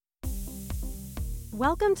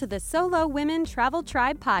Welcome to the Solo Women Travel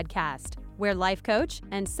Tribe podcast, where life coach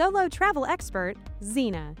and solo travel expert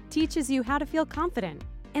Zena teaches you how to feel confident,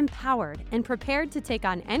 empowered, and prepared to take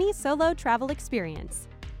on any solo travel experience.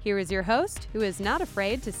 Here is your host, who is not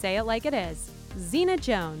afraid to say it like it is, Zena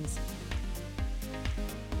Jones.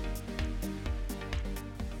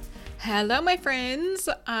 Hello, my friends.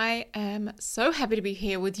 I am so happy to be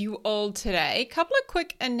here with you all today. A couple of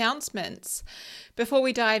quick announcements before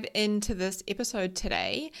we dive into this episode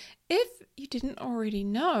today. If you didn't already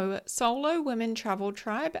know, Solo Women Travel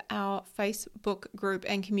Tribe, our Facebook group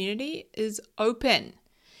and community, is open.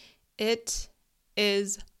 It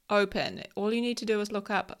is open. All you need to do is look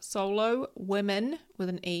up Solo Women with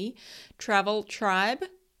an E Travel Tribe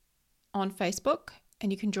on Facebook,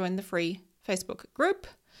 and you can join the free Facebook group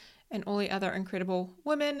and all the other incredible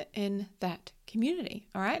women in that community.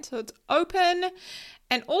 All right, so it's open.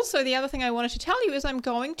 And also the other thing I wanted to tell you is I'm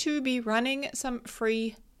going to be running some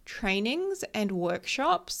free trainings and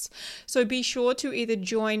workshops. So be sure to either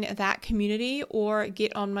join that community or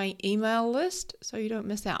get on my email list so you don't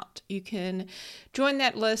miss out. You can join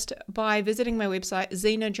that list by visiting my website,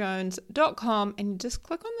 zenajones.com, and just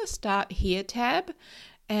click on the Start Here tab.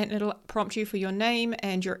 And it'll prompt you for your name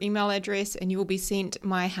and your email address, and you will be sent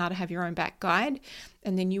my How to Have Your Own Back guide.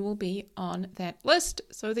 And then you will be on that list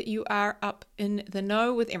so that you are up in the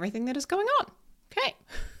know with everything that is going on. Okay.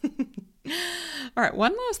 All right,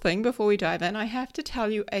 one last thing before we dive in. I have to tell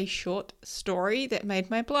you a short story that made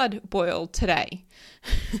my blood boil today.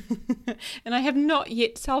 And I have not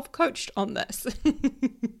yet self-coached on this.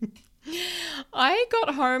 I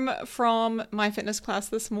got home from my fitness class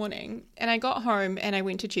this morning, and I got home and I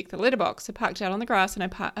went to check the letterbox. I parked out on the grass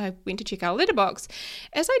and I went to check our letterbox.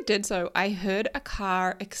 As I did so, I heard a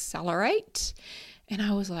car accelerate, and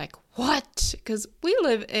I was like, what? Because we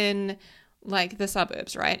live in like the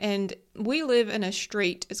suburbs, right? And we live in a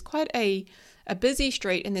street. It's quite a busy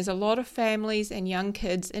street, and there's a lot of families and young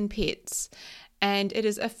kids and pets, and it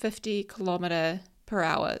is a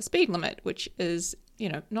 50-kilometer-per-hour speed limit, which is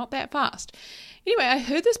not that fast. Anyway, I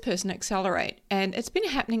heard this person accelerate, and it's been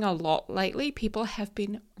happening a lot lately. People have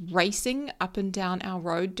been racing up and down our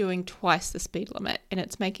road doing twice the speed limit, and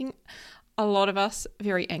it's making a lot of us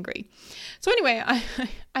very angry. So anyway,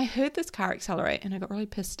 I heard this car accelerate, and I got really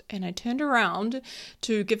pissed, and I turned around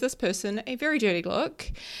to give this person a very dirty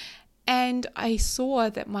look, and I saw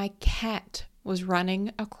that my cat was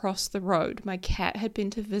running across the road. My cat had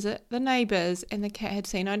been to visit the neighbors, and the cat had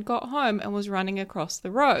seen I'd got home and was running across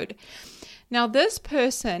the road. Now, this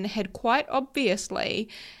person had quite obviously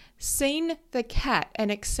seen the cat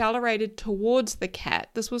and accelerated towards the cat.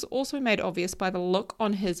 This was also made obvious by the look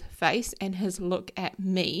on his face and his look at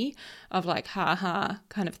me of like, ha ha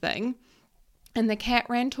kind of thing. And the cat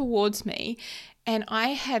ran towards me, and I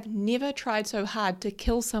have never tried so hard to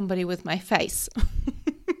kill somebody with my face.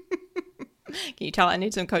 Can you tell I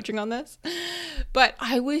need some coaching on this? But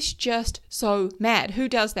I was just so mad. Who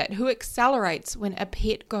does that? Who accelerates when a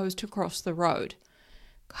pet goes to cross the road?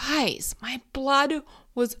 Guys, my blood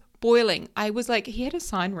was boiling. I was like, he had a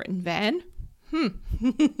sign written van.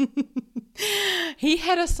 He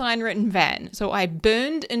had a sign written van. So I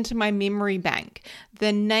burned into my memory bank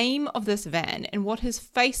the name of this van and what his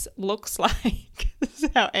face looks like. This is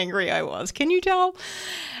how angry I was. Can you tell?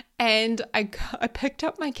 And I picked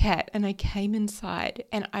up my cat and I came inside,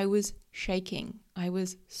 and I was shaking. I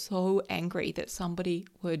was so angry that somebody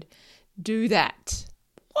would do that.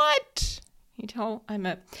 What? You tell I'm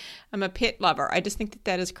a pet lover. I just think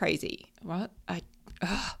that is crazy. What?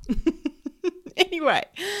 Anyway,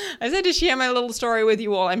 I just had to share my little story with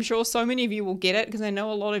you all. I'm sure so many of you will get it because I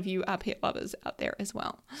know a lot of you are pet lovers out there as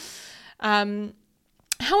well.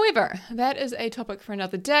 However, that is a topic for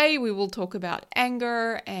another day. We will talk about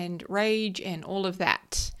anger and rage and all of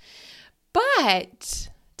that. But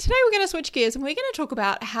today we're going to switch gears and we're going to talk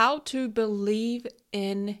about how to believe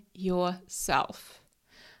in yourself.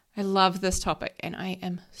 I love this topic and I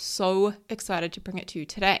am so excited to bring it to you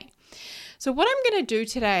today. So what I'm going to do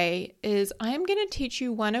today is I am going to teach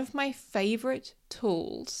you one of my favorite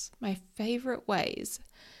tools, my favorite ways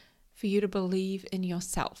for you to believe in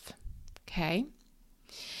yourself. Okay?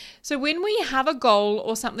 So when we have a goal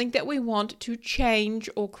or something that we want to change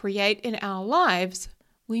or create in our lives,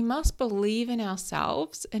 we must believe in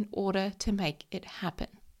ourselves in order to make it happen.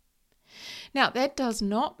 Now, that does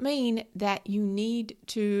not mean that you need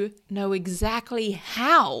to know exactly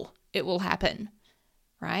how it will happen,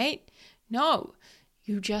 right? No,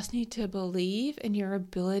 you just need to believe in your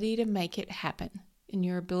ability to make it happen, in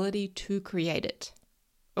your ability to create it.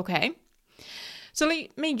 Okay? So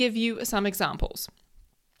let me give you some examples.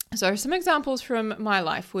 So some examples from my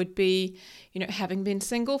life would be, having been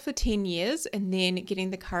single for 10 years and then getting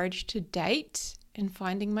the courage to date and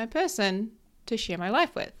finding my person to share my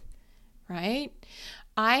life with, right?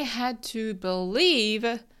 I had to believe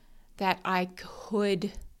that I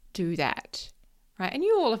could do that, right? And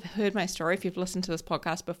you all have heard my story if you've listened to this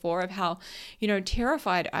podcast before of how,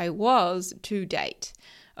 terrified I was to date,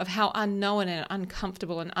 of how unknown and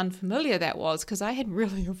uncomfortable and unfamiliar that was because I had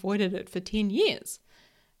really avoided it for 10 years.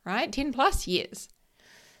 Right? 10 plus years.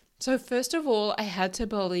 So first of all, I had to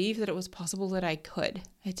believe that it was possible that I could.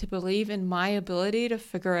 I had to believe in my ability to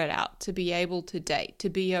figure it out, to be able to date, to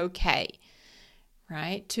be okay,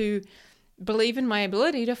 right? To believe in my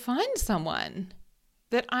ability to find someone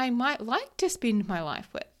that I might like to spend my life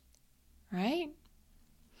with, right?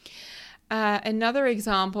 Another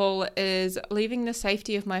example is leaving the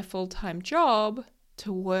safety of my full-time job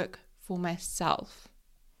to work for myself,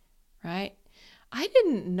 right? I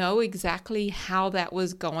didn't know exactly how that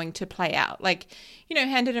was going to play out.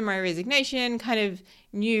 Handed in my resignation, kind of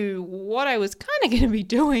knew what I was kind of going to be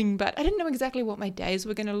doing, but I didn't know exactly what my days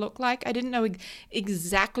were going to look like. I didn't know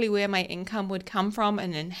exactly where my income would come from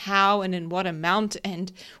and in how and in what amount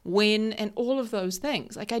and when and all of those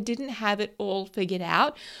things. I didn't have it all figured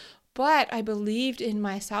out, but I believed in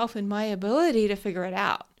myself and my ability to figure it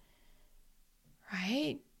out,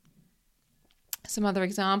 right? Some other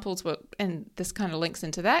examples were, and this kind of links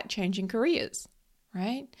into that, changing careers,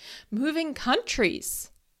 right? Moving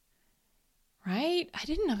countries, right? I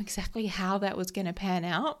didn't know exactly how that was going to pan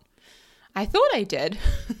out. I thought I did,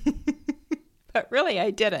 but really I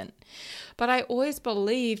didn't. But I always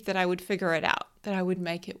believed that I would figure it out, that I would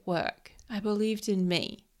make it work. I believed in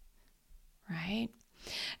me, right?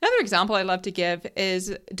 Another example I love to give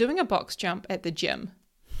is doing a box jump at the gym.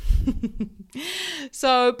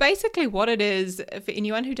 So basically what it is, for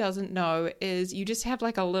anyone who doesn't know, is you just have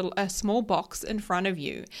a small box in front of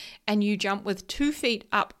you and you jump with 2 feet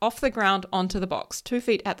up off the ground onto the box, 2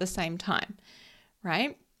 feet at the same time,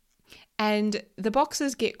 right? And the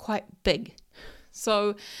boxes get quite big.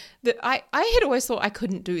 So I had always thought I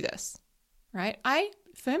couldn't do this, right? I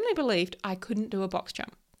firmly believed I couldn't do a box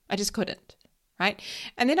jump. I just couldn't, right?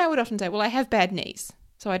 And then I would often say, well, I have bad knees,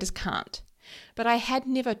 so I just can't. But I had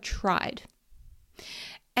never tried.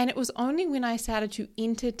 And it was only when I started to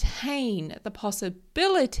entertain the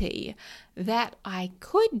possibility that I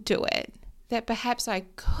could do it, that perhaps I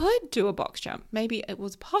could do a box jump. Maybe it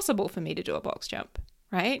was possible for me to do a box jump,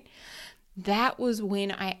 right? That was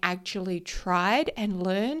when I actually tried and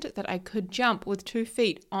learned that I could jump with 2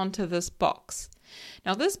 feet onto this box.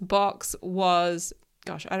 Now, this box was,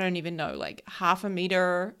 I don't even know, half a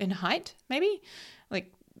meter in height, maybe?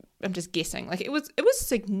 I'm just guessing. It was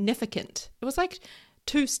significant. It was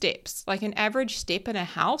 2 steps, an average step in a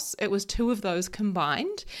house. It was 2 of those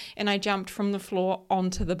combined, and I jumped from the floor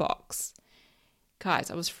onto the box.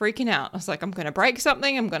 Guys, I was freaking out. I was like, I'm going to break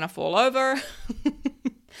something. I'm going to fall over.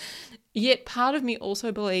 Yet part of me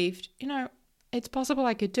also believed, it's possible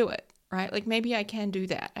I could do it, right? Maybe I can do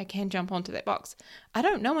that. I can jump onto that box. I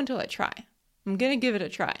don't know until I try. I'm going to give it a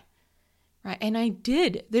try. Right. And I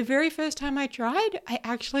did. The very first time I tried, I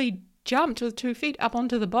actually jumped with 2 feet up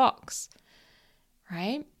onto the box.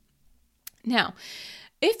 Right. Now,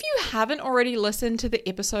 if you haven't already listened to the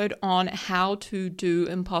episode on how to do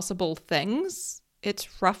impossible things,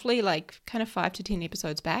 it's roughly kind of 5 to 10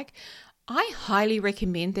 episodes back. I highly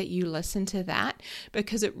recommend that you listen to that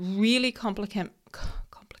because it really complements,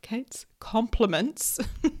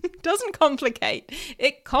 doesn't complicate,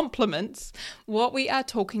 it complements what we are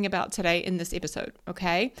talking about today in this episode,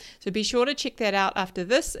 okay? So be sure to check that out after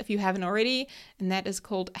this if you haven't already, and that is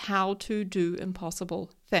called How to Do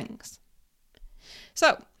Impossible Things.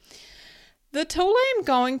 So, the tool I'm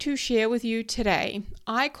going to share with you today,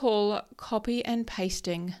 I call copy and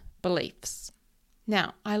pasting beliefs.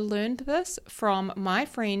 Now, I learned this from my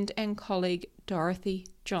friend and colleague Dorothy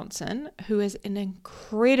Johnson, who is an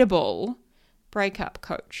incredible breakup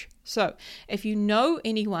coach. So if you know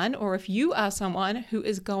anyone or if you are someone who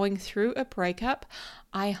is going through a breakup,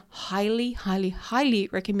 I highly, highly, highly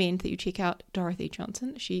recommend that you check out Dorothy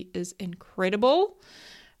Johnson. She is incredible.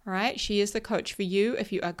 All right. She is the coach for you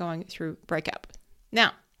if you are going through breakup.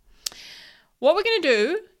 Now, what we're going to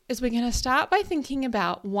do is we're going to start by thinking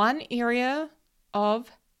about one area of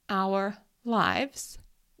our lives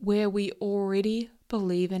where we already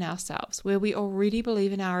believe in ourselves, where we already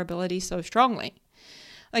believe in our ability so strongly.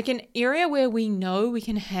 An area where we know we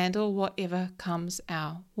can handle whatever comes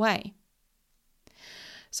our way.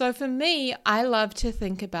 So for me, I love to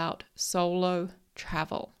think about solo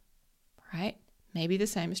travel, right? Maybe the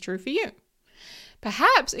same is true for you.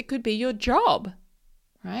 Perhaps it could be your job,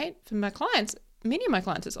 right? For my clients, many of my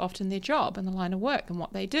clients, it's often their job and the line of work and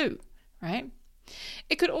what they do, right?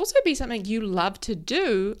 It could also be something you love to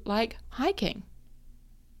do, like hiking,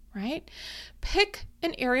 right? Pick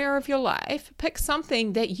an area of your life, pick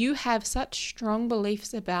something that you have such strong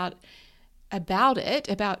beliefs about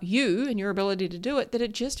you and your ability to do it, that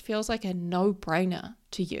it just feels like a no-brainer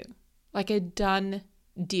to you, like a done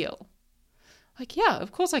deal. Like, yeah,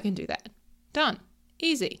 of course I can do that. Done.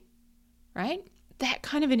 Easy, right? That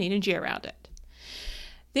kind of an energy around it.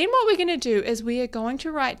 Then what we're going to do is we are going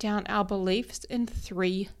to write down our beliefs in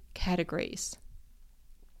 3 categories.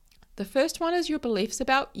 The first one is your beliefs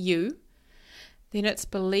about you, then it's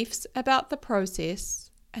beliefs about the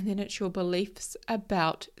process, and then it's your beliefs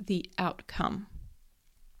about the outcome.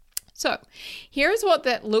 So here's what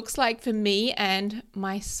that looks like for me and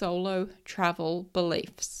my solo travel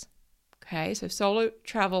beliefs. Okay, so solo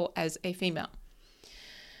travel as a female.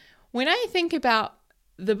 When I think about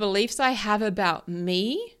the beliefs I have about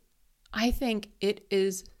me, I think it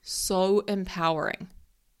is so empowering,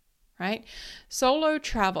 right? Solo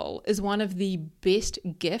travel is one of the best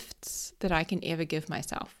gifts that I can ever give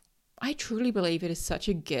myself. I truly believe it is such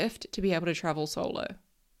a gift to be able to travel solo,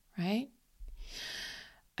 right?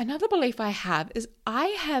 Another belief I have is I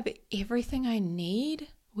have everything I need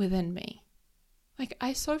within me. Like,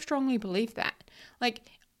 I so strongly believe that. Like,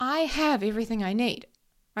 I have everything I need,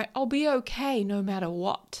 right? I'll be okay no matter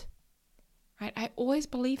what, right? I always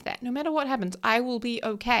believe that. No matter what happens, I will be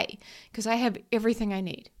okay because I have everything I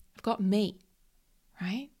need. I've got me,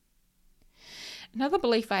 right? Another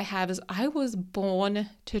belief I have is I was born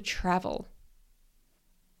to travel,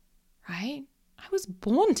 right? I was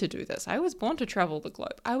born to do this. I was born to travel the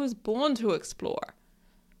globe. I was born to explore.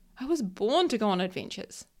 I was born to go on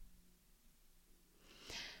adventures.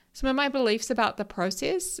 Some of my beliefs about the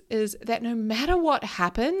process is that no matter what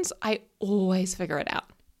happens, I always figure it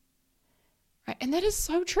out. Right? And that is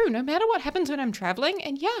so true. No matter what happens when I'm traveling,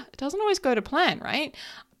 and yeah, it doesn't always go to plan, right?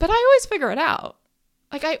 But I always figure it out.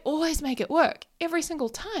 Like, I always make it work every single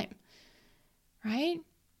time, right?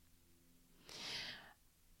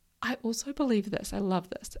 I also believe this. I love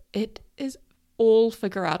this. It is all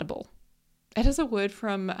figure-outable. It is a word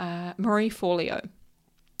from Marie Forleo.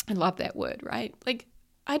 I love that word, right? Like,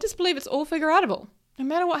 I just believe it's all figure-outable. No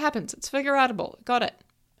matter what happens, it's figure-outable. Got it.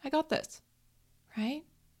 I got this, right?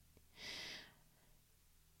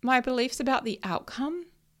 My beliefs about the outcome,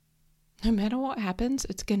 no matter what happens,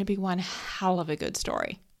 it's going to be one hell of a good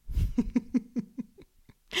story.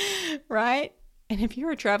 Right? And if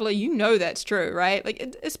you're a traveler, you know that's true, right?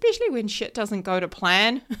 Like, especially when shit doesn't go to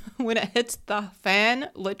plan, when it hits the fan,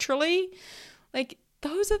 literally, like,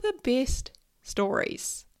 those are the best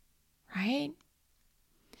stories, right?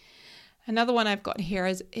 Another one I've got here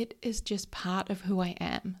is it is just part of who I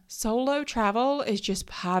am. Solo travel is just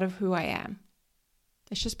part of who I am.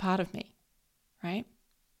 It's just part of me, right?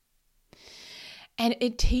 And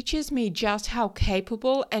it teaches me just how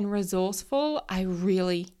capable and resourceful I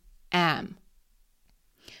really am.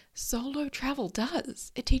 Solo travel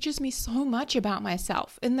does. It teaches me so much about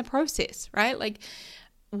myself in the process, right? Like,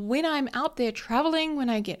 when I'm out there traveling, when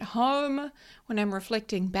I get home, when I'm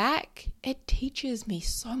reflecting back, it teaches me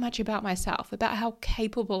so much about myself, about how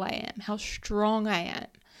capable I am, how strong I am,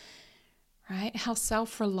 right? How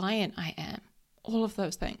self-reliant I am, all of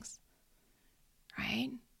those things,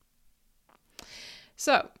 right?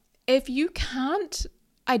 So if you can't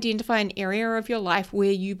identify an area of your life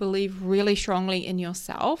where you believe really strongly in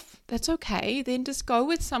yourself, that's okay. Then just go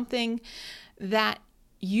with something that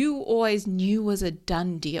you always knew was a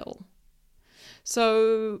done deal.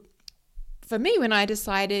 So for me, when I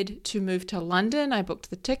decided to move to London, I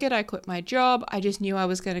booked the ticket, I quit my job. I just knew I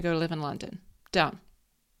was going to go live in London. Done.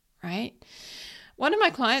 Right? One of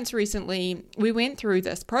my clients recently, we went through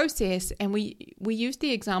this process and we used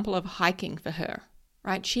the example of hiking for her,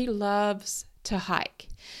 right? She loves to hike.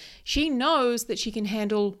 She knows that she can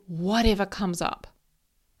handle whatever comes up.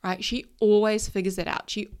 Right? She always figures it out.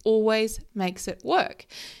 She always makes it work.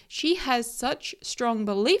 She has such strong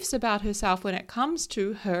beliefs about herself when it comes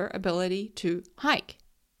to her ability to hike.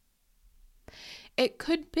 It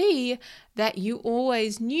could be that you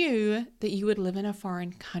always knew that you would live in a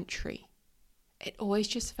foreign country. It always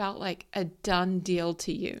just felt like a done deal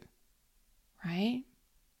to you, right?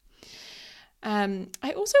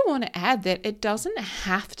 I also want to add that it doesn't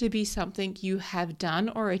have to be something you have done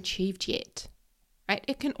or achieved yet. Right?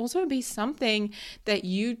 It can also be something that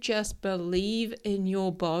you just believe in your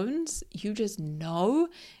bones, you just know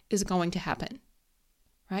is going to happen,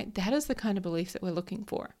 right? That is the kind of belief that we're looking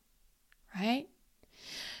for, right?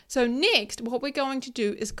 So next, what we're going to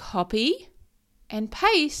do is copy and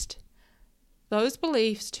paste those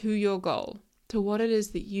beliefs to your goal, to what it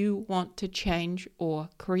is that you want to change or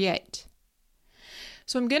create.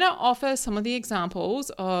 So I'm going to offer some of the examples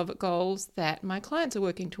of goals that my clients are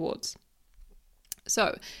working towards.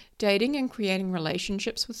 So dating and creating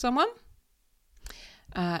relationships with someone.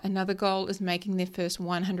 Another goal is making their first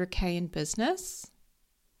 100K in business.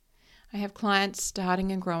 I have clients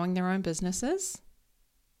starting and growing their own businesses.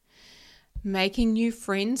 Making new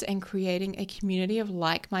friends and creating a community of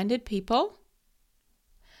like-minded people.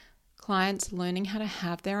 Clients learning how to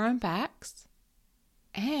have their own backs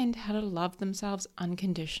and how to love themselves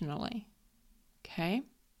unconditionally. Okay?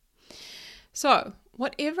 So,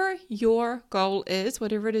 whatever your goal is,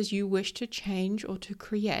 whatever it is you wish to change or to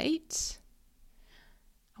create,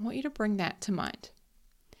 I want you to bring that to mind.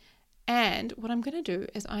 And what I'm going to do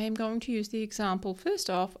is I am going to use the example, first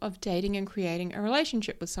off, of dating and creating a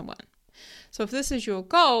relationship with someone. So if this is your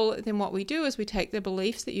goal, then what we do is we take the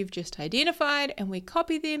beliefs that you've just identified and we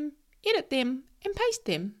copy them, edit them, and paste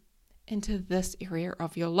them into this area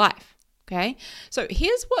of your life. Okay, so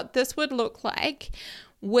here's what this would look like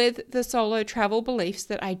with the solo travel beliefs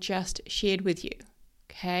that I just shared with you.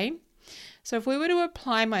 Okay, so if we were to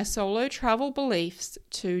apply my solo travel beliefs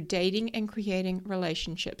to dating and creating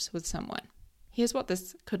relationships with someone, here's what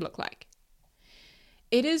this could look like.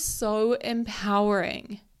 It is so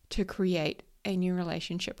empowering to create a new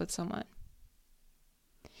relationship with someone.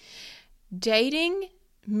 Dating,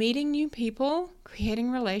 meeting new people,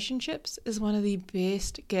 creating relationships is one of the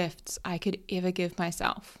best gifts I could ever give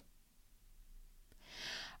myself.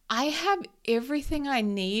 I have everything I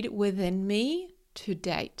need within me to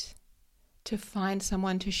date, to find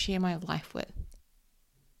someone to share my life with.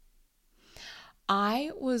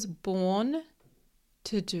 I was born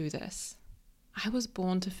to do this. I was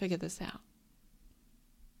born to figure this out.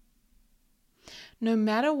 No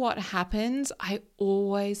matter what happens, I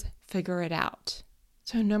always figure it out.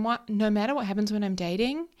 So no matter what happens when I'm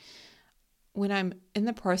dating, when I'm in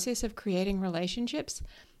the process of creating relationships,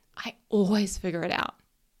 I always figure it out.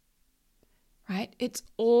 Right? It's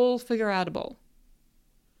all figure-outable.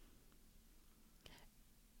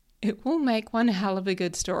 It will make one hell of a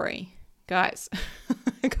good story. Guys,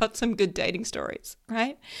 I got some good dating stories,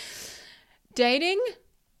 right? Dating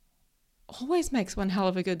always makes one hell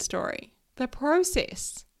of a good story. The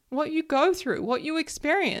process, what you go through, what you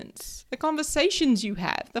experience, the conversations you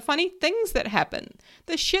have, the funny things that happen,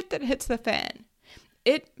 the shit that hits the fan.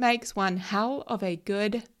 It makes one hell of a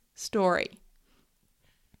good story.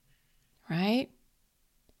 Right?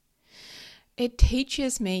 It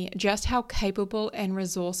teaches me just how capable and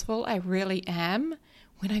resourceful I really am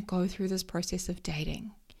when I go through this process of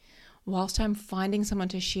dating, whilst I'm finding someone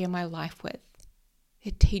to share my life with.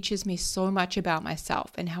 It teaches me so much about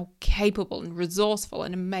myself and how capable and resourceful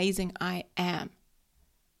and amazing I am.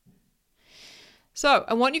 So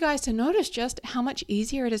I want you guys to notice just how much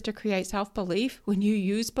easier it is to create self-belief when you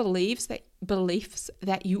use beliefs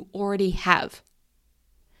that you already have.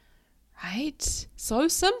 Right? So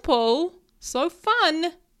simple, so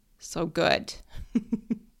fun, so good.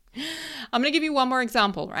 I'm going to give you one more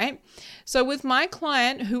example, right? So with my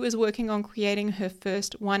client who is working on creating her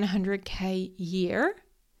first 100K year,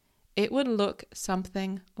 it would look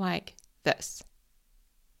something like this.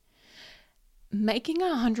 Making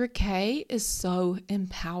 100K is so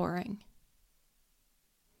empowering.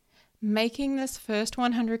 Making this first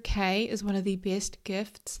 100K is one of the best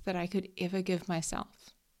gifts that I could ever give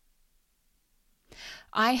myself.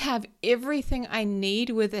 I have everything I need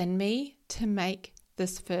within me to make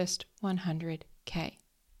this first 100K.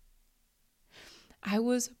 I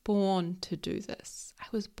was born to do this. I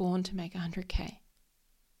was born to make 100K.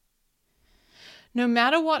 No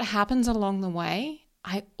matter what happens along the way,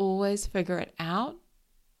 I always figure it out.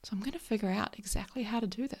 So I'm going to figure out exactly how to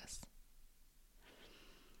do this.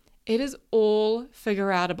 It is all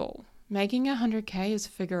figure-outable. Making 100K is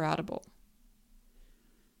figure-outable.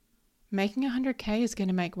 Making 100K is going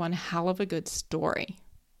to make one hell of a good story,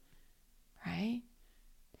 right?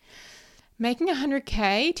 Making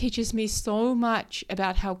 100K teaches me so much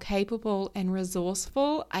about how capable and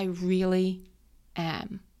resourceful I really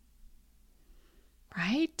am,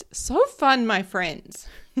 right? So fun, my friends.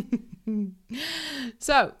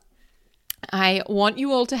 So I want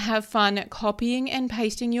you all to have fun copying and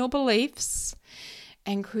pasting your beliefs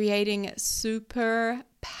and creating super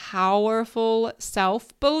powerful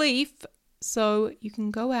self-belief so you can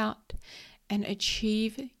go out and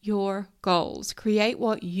achieve your goals. Create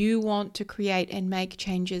what you want to create and make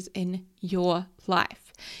changes in your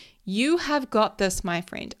life. You have got this, my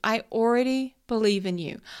friend. I already believe in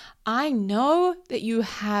you. I know that you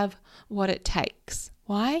have what it takes.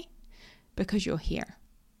 Why? Because you're here.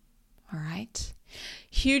 All right.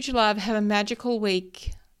 Huge love. Have a magical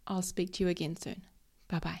week. I'll speak to you again soon.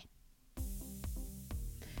 Bye-bye.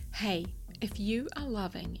 Hey, if you are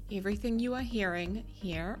loving everything you are hearing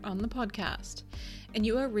here on the podcast and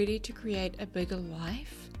you are ready to create a bigger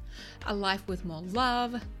life, a life with more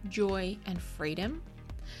love, joy, and freedom,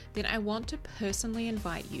 then I want to personally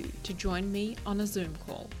invite you to join me on a Zoom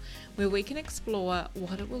call where we can explore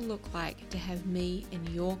what it will look like to have me in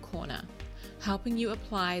your corner, helping you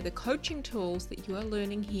apply the coaching tools that you are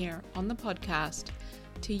learning here on the podcast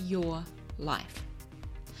to your life.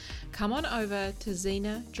 Come on over to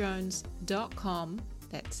xenajones.com,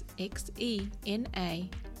 that's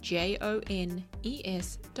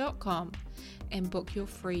XENAJONES.com, and book your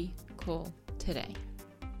free call today.